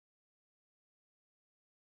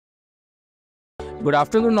Good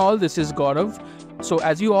afternoon all, this is Gaurav. So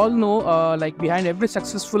as you all know, like behind every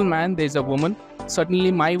successful man, there's a woman.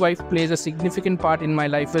 Certainly my wife plays a significant part in my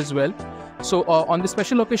life as well. So on the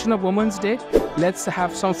special occasion of Women's Day, let's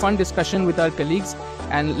have some fun discussion with our colleagues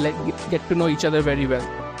and get to know each other very well.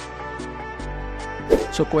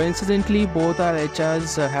 So coincidentally, both our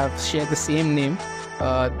HRs have shared the same name.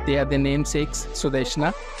 They are the namesakes,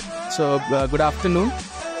 Sudeshna. So good afternoon.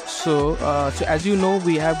 So as you know,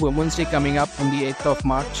 we have Women's Day coming up on the 8th of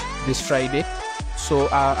March, this Friday. So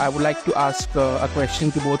I would like to ask a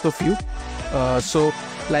question to both of you.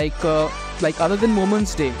 Like other than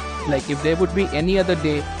Women's Day, like if there would be any other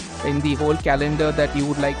day in the whole calendar that you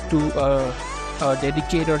would like to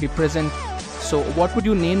dedicate or represent, so what would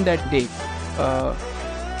you name that day?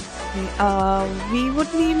 We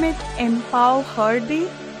would name it Empower Her Day,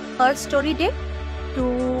 Her Story Day,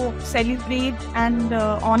 to celebrate and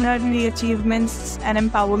honor the achievements and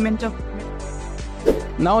empowerment of women.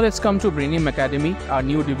 Now let's come to Brainium Academy, our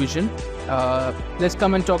new division. Let's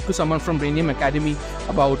come and talk to someone from Brainium Academy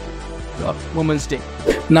about Women's Day.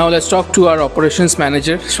 Now let's talk to our operations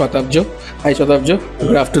manager, Shwatabjo. Hi Shwatabjo,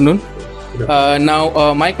 good afternoon.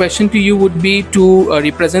 Now my question to you would be to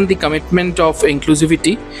represent the commitment of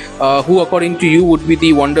inclusivity. Who according to you would be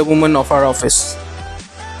the Wonder Woman of our office?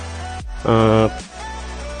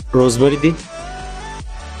 Rosemary Di.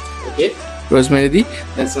 Okay, Rosemary Di,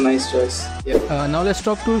 that's a nice choice. Yeah. Now let's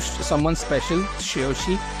talk to someone special,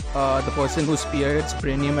 Shreyoshi, the person who spearheads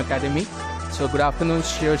Brainium Academy. So good afternoon,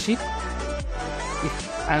 Shreyoshi.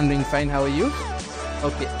 I'm doing fine, how are you?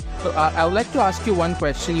 Okay, so I would like to ask you one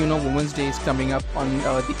question. You know, Women's Day is coming up on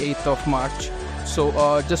the 8th of March.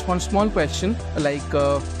 So just one small question, like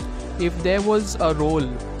if there was a role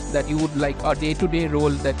that you would like, a day-to-day role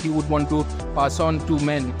that you would want to pass on to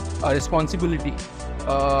men, a responsibility,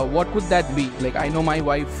 what would that be? Like, I know my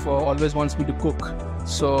wife always wants me to cook.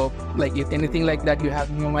 So like if anything like that you have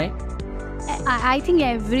in your mind? I think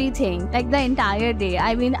everything, like the entire day.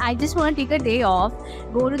 I mean, I just want to take a day off,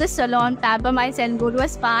 go to the salon, pamper myself, go to a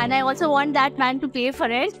spa, and I also want that man to pay for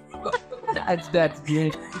it. That's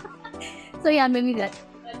great. So yeah, maybe that.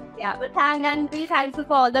 Yeah, but and be thankful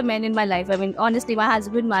for all the men in my life. I mean, honestly, my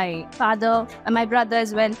husband, my father, and my brother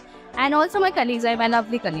as well, and also my colleagues. I have my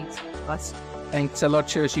lovely colleagues, of course. Thanks a lot,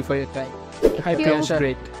 Shreyoshi, for your time. Hi, you. Priyasha.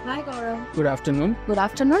 Great. Hi, Gaurav. Good afternoon. Good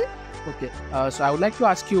afternoon. Okay, so I would like to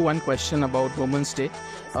ask you one question about Women's Day.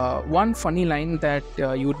 One funny line that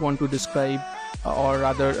you would want to describe or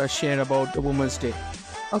rather share about Women's Day.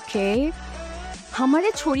 Okay.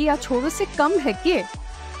 हमारे छोरिया छोरों से कम है क्या?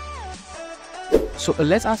 So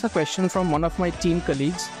let's ask a question from one of my team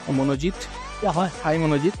colleagues, Monojit. Yeah, hi. Hi,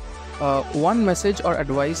 Monojit. One message or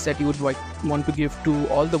advice that you would want to give to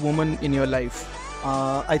all the women in your life?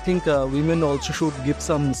 I think women also should give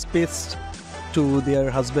some space to their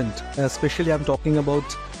husband. Especially, I'm talking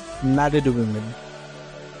about married women.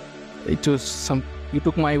 It was some. You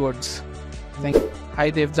took my words. Thank you.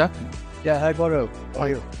 Hi, Devja. Yeah, hi Gaurav. How are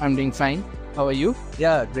you? I'm doing fine. How are you?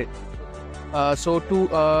 Yeah, great. So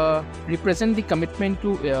to represent the commitment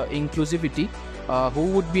to inclusivity, who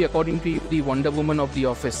would be according to you the Wonder Woman of the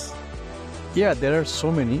office? Yeah, there are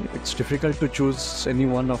so many. It's difficult to choose any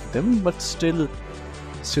one of them, but still,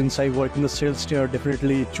 since I work in the sales team, I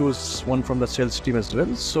definitely choose one from the sales team as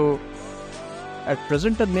well. So at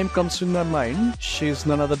present, a name comes in my mind. She's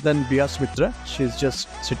none other than Bias Mitra. She's just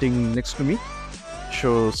sitting next to me.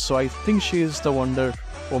 So I think she is the Wonder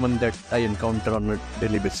Woman that I encounter on a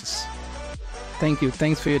daily basis. Thank you.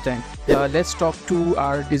 Thanks for your time. Let's talk to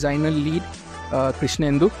our designer lead,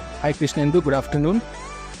 Krishnendu. Hi, Krishnendu. Good afternoon.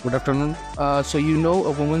 Good afternoon. So you know,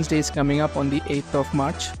 a Women's Day is coming up on the 8th of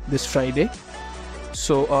March, this Friday.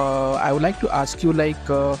 So I would like to ask you, like,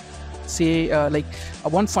 say,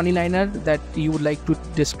 one funny liner that you would like to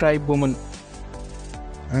describe woman.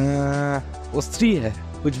 वो स्त्री है,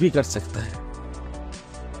 कुछ भी कर सकता है.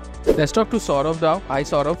 Let's talk to Saurav now. Hi,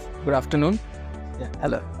 Saurav. Good afternoon. Yeah,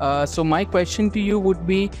 hello. So my question to you would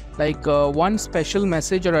be like one special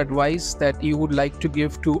message or advice that you would like to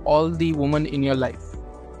give to all the women in your life.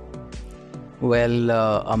 Well,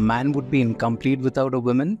 a man would be incomplete without a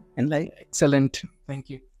woman in life. Excellent. Thank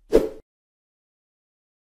you.